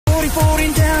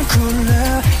falling down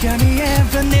cooler闇へ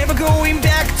but never going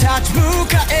back touch 向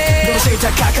かえどうして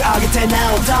高く上げて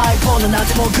now die ポンのなん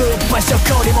てもうグッバイ証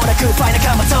拠にもなくファイナ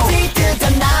カマと Need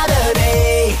another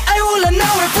day I will run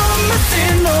away from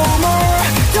missing no more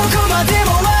どこまで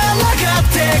も抗っ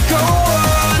て go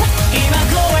on 今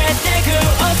超えてく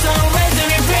also raise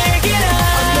me break it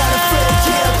up I'm not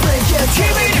afraid yeah break it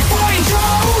Keep it point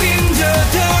in the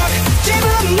dark 自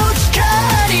分の力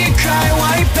に変え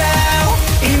wipe out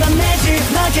今ねじ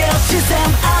曲げる視線 I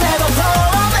never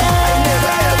follow them I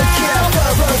never ever care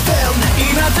about them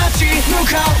今立ち向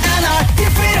かう and I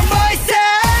defeat myself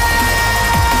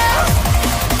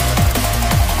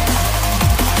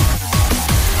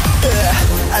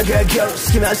I gotta go,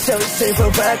 skin myself, save for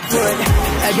backward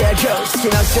I gotta go, skin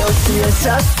myself, see a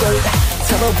suspect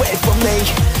Time away from me,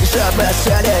 shut my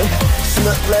shadow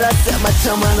Smoke, let us set my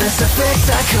tongue on this fix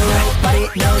I could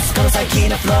Nobody knows, gonna like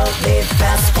in a flow Live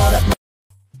fast, hold up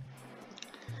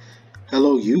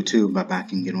Hello YouTube, I'm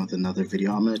back again with another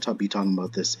video. I'm going to be talking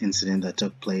about this incident that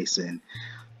took place in,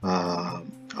 I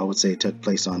would say it took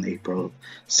place on April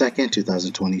 2nd,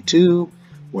 2022,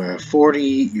 where a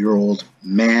 40-year-old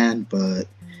man, but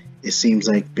it seems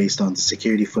like based on the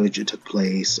security footage it took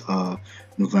place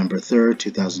November 3rd,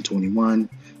 2021,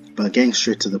 but getting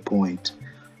straight to the point,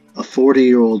 a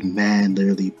 40-year-old man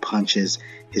literally punches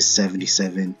his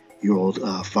 77-year-old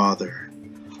father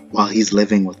while he's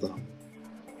living with them.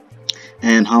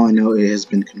 And how I know it has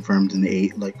been confirmed in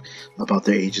the about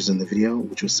their ages in the video,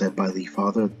 which was said by the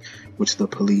father, which the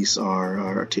police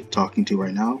are talking to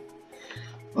right now.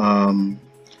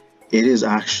 It is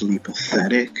actually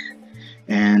pathetic,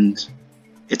 and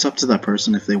it's up to that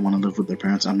person if they want to live with their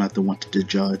parents. I'm not the one to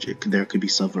judge. There could be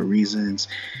several reasons.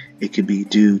 It could be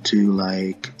due to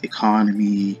like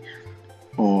economy,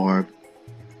 or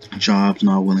jobs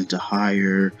not willing to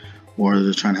hire, or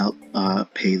they're trying to help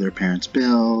pay their parents'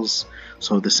 bills.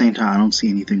 So at the same time, I don't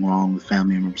see anything wrong with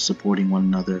family members supporting one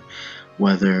another,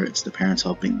 whether it's the parents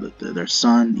helping their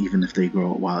son, even if they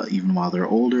grow while they're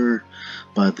older.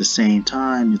 But at the same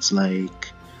time, it's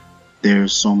like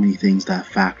there's so many things that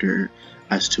factor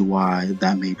as to why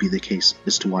that may be the case,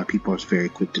 as to why people are very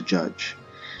quick to judge.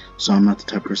 So I'm not the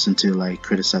type of person to like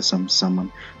criticize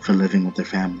someone for living with their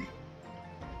family,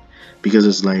 because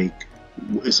it's like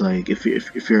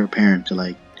if you're a parent, to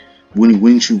like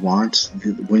wouldn't you want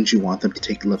them to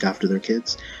take a look after their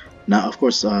kids? Now, of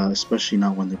course, especially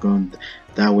not when they're going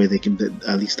that way. They can,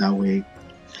 at least that way,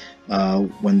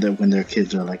 when their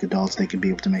kids are like adults, they can be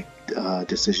able to make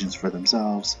decisions for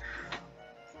themselves.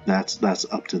 That's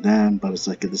up to them. But it's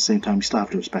like at the same time, you still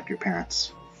have to respect your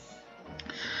parents.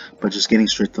 But just getting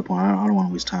straight to the point, I don't want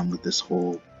to waste time with this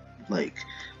whole like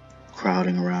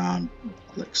crowding around,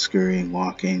 like scurrying,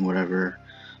 walking, whatever.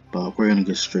 But we're gonna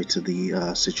get straight to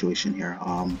the situation here.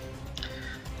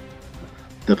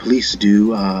 The police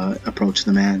do approach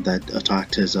the man that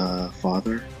attacked his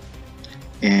father,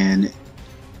 and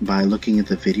by looking at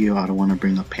the video, I don't want to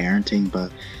bring up parenting,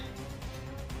 but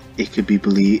it could be I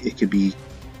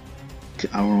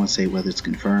don't want to say whether it's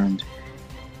confirmed.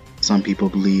 Some people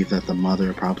believe that the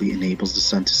mother probably enables the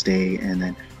son to stay, and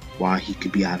then why he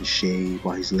could be out of shape,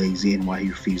 why he's lazy, and why he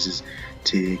refuses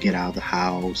to get out of the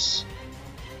house.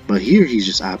 But here he's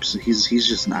just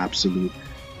an absolute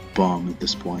bum at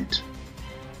this point.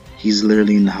 He's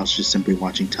literally in the house just simply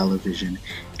watching television,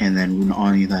 and then not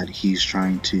only that, he's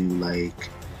trying to like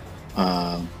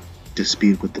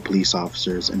dispute with the police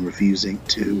officers and refusing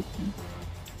to,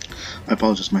 I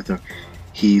apologize my throat,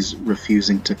 he's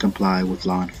refusing to comply with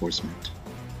law enforcement.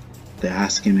 They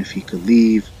ask him if he could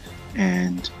leave,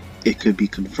 and it could be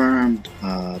confirmed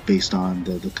based on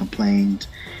the complaint,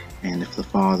 and if the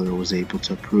father was able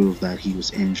to prove that he was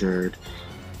injured,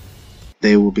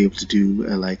 they will be able to do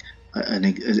an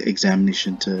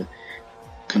examination to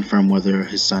confirm whether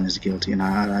his son is guilty. And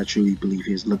I truly believe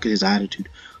he is. Look at his attitude.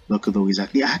 Look at the way he's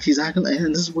acting. He's acting,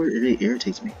 and this is where it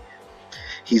irritates me.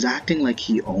 He's acting like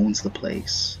he owns the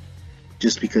place,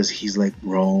 just because he's like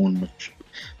grown.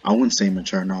 I wouldn't say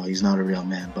mature. No, he's not a real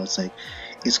man. But it's like,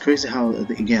 it's crazy how,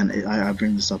 again, I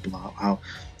bring this up a lot, how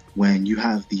when you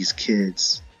have these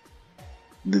kids,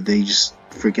 they just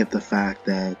forget the fact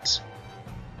that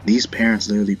these parents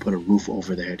literally put a roof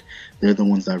over their head. They're the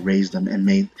ones that raised them and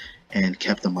made and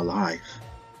kept them alive.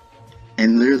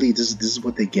 And literally, this is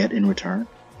what they get in return.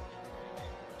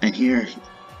 And here,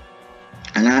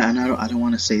 and I don't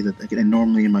want to say that. And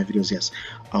normally in my videos, yes,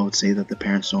 I would say that the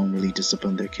parents don't really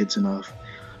discipline their kids enough.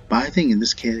 But I think in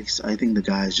this case, I think the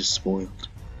guy is just spoiled.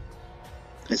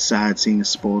 It's sad seeing a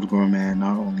spoiled grown man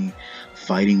not only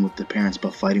fighting with the parents,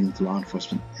 but fighting with law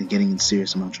enforcement and getting in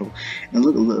serious amount of trouble. And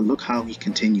look how he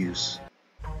continues.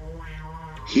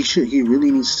 he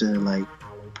really needs to like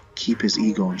keep his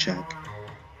ego in check,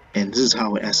 and this is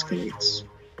how it escalates.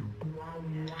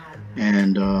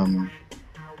 And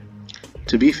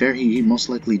to be fair, he most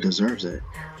likely deserves it.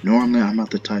 Normally, I'm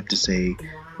not the type to say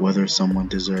whether someone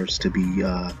deserves to be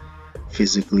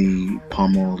physically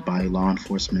pummeled by law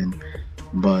enforcement,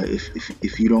 but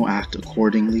if you don't act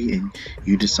accordingly and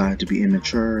you decide to be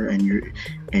immature and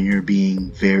you're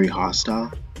being very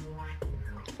hostile,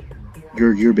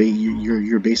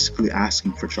 you're basically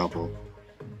asking for trouble,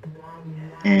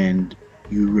 and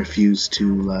you refuse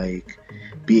to like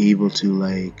be able to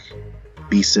like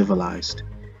be civilized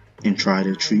and try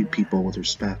to treat people with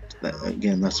respect.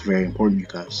 Again, that's very important, you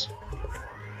guys.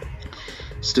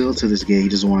 Still to this day, he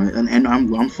doesn't want, and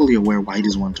I'm fully aware why he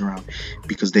doesn't want it around,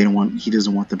 because he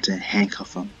doesn't want them to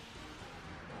handcuff him.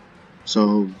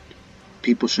 So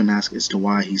people shouldn't ask as to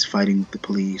why he's fighting with the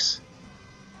police.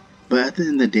 But at the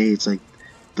end of the day, it's like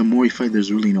the more you fight,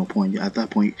 there's really no point. At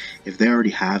that point, if they already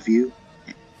have you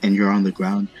and you're on the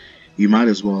ground, you might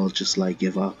as well just like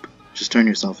give up. Just turn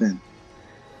yourself in,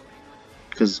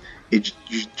 because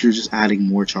you're just adding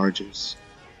more charges.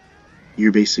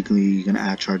 You're basically gonna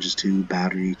add charges to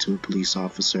battery to a police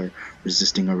officer,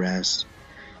 resisting arrest.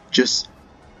 Just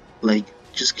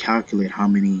calculate how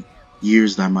many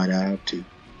years that might add up to.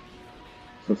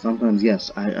 So sometimes, yes,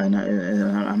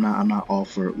 I'm not all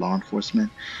for law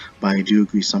enforcement, but I do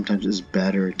agree sometimes it's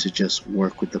better to just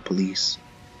work with the police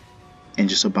and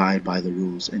just abide by the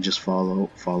rules and just follow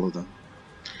them,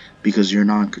 because you're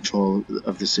not in control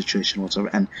of the situation whatsoever.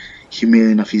 And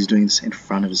humiliating enough, he's doing this in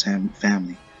front of his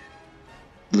family.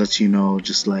 Lets you know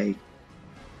just like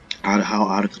how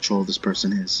out of control this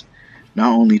person is,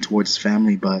 not only towards his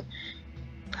family, but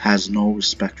has no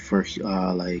respect for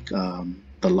the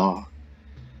law,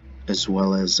 as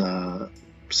well as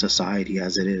society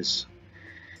as it is.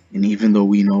 And even though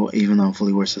I'm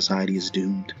fully aware society is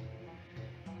doomed,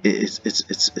 it's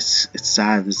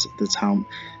sad. It's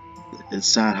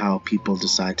sad how people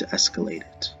decide to escalate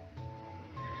it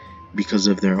because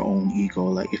of their own ego.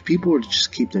 Like, if people were to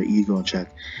just keep their ego in check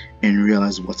and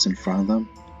realize what's in front of them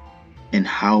and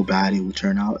how bad it would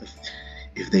turn out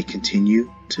if they continue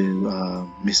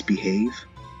to misbehave,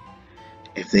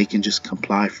 if they can just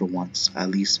comply for once, at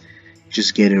least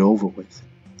just get it over with,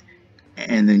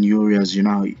 and then you realize you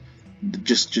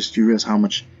realize how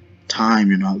much time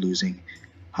you're not losing,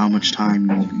 how much time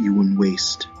you wouldn't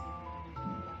waste.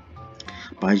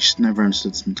 But I just never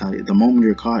understood this mentality. The moment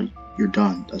you're caught, you're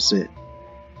done. That's it.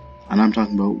 And I'm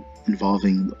talking about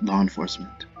involving law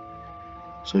enforcement.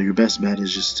 So your best bet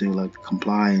is just to like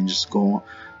comply and just go on,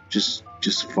 just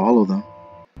follow them.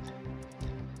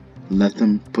 Let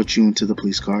them put you into the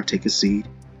police car, take a seat,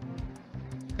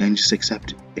 and just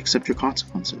accept your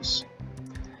consequences.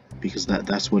 Because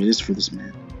that's what it is for this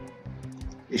man.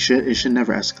 It should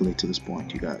never escalate to this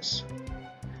point, you guys.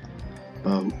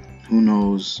 But who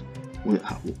knows what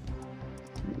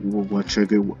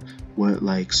triggered,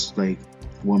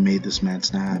 what made this man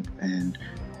snap, and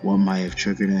what might have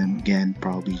triggered him. Again,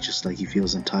 probably just like he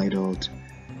feels entitled.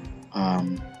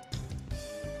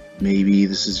 Maybe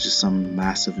this is just some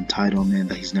massive entitlement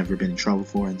that he's never been in trouble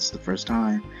for, and it's the first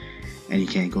time, and he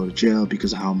can't go to jail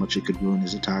because of how much it could ruin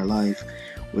his entire life.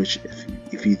 Which,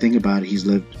 if you think about it, he's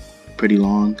lived pretty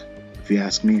long. If you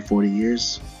ask me, 40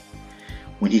 years,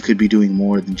 when he could be doing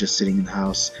more than just sitting in the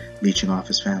house leeching off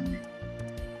his family.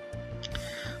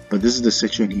 But this is the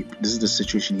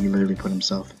situation he literally put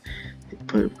himself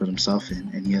in,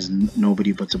 and he has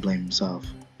nobody but to blame himself.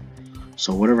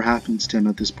 So whatever happens to him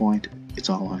at this point, it's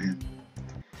all on him.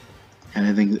 And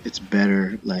I think it's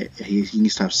better, like, he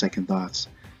needs to have second thoughts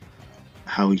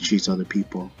how he treats other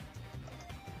people,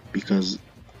 because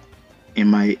it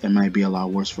might be a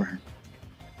lot worse for him.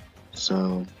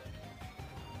 So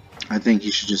I think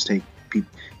he should just take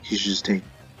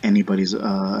anybody's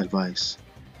advice,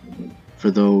 for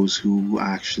those who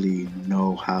actually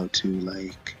know how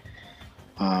to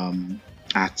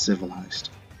act civilized.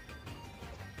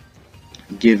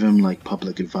 Give him like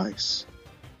public advice,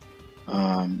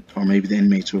 or maybe the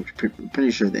inmates will.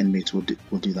 Pretty sure the inmates will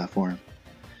do that for him.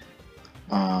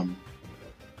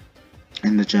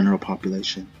 And the general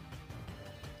population,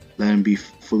 let him be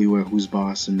fully aware who's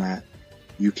boss, and that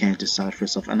you can't decide for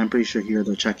yourself. And I'm pretty sure here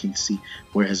they're checking to see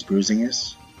where his bruising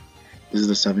is. This is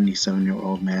the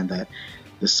 77-year-old man that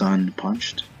the son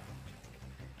punched,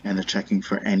 and they're checking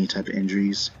for any type of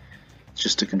injuries,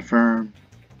 just to confirm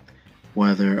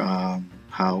whether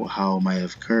how it might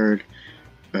have occurred,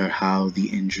 or how the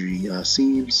injury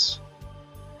seems.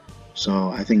 So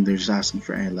I think they're just asking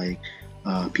for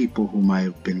people who might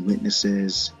have been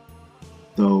witnesses,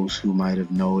 those who might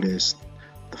have noticed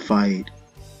the fight,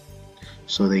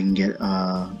 so they can get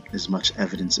as much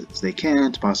evidence as they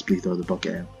can to possibly throw the book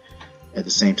at him at the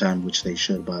same time, which they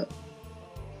should. But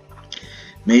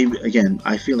maybe, again,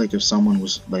 I feel like if someone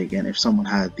was like, and if someone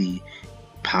had the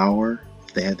power,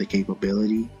 if they had the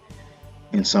capability,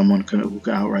 and someone who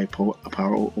could outright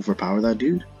overpower that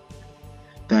dude,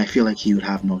 then I feel like he would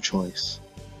have no choice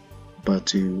but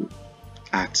to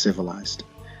act civilized,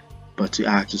 but to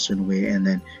act a certain way,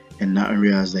 and not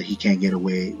realize that he can't get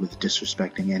away with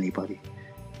disrespecting anybody.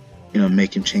 You know,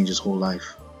 make him change his whole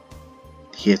life.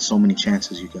 He had so many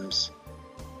chances, you guys,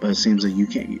 but it seems like you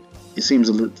can't. It seems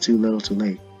a little too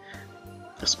late,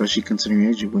 especially considering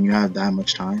age. When you have that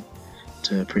much time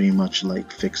to pretty much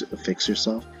like fix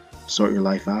yourself, sort your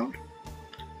life out,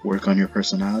 work on your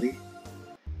personality,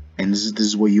 and this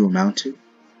is what you amount to,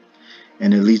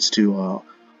 and it leads to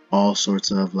all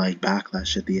sorts of like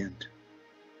backlash at the end,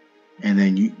 and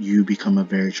then you become a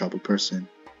very troubled person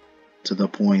to the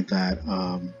point that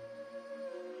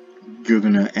you're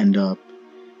gonna end up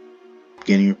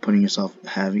having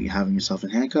yourself in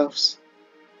handcuffs,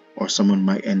 or someone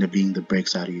might end up beating the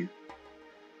brakes out of you.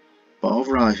 But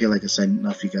overall, I feel like I said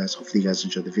enough, you guys. Hopefully you guys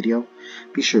enjoyed the video.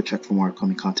 Be sure to check for more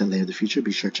upcoming content later in the future.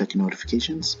 Be sure to check your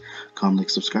notifications. Comment, like,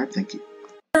 subscribe. Thank you.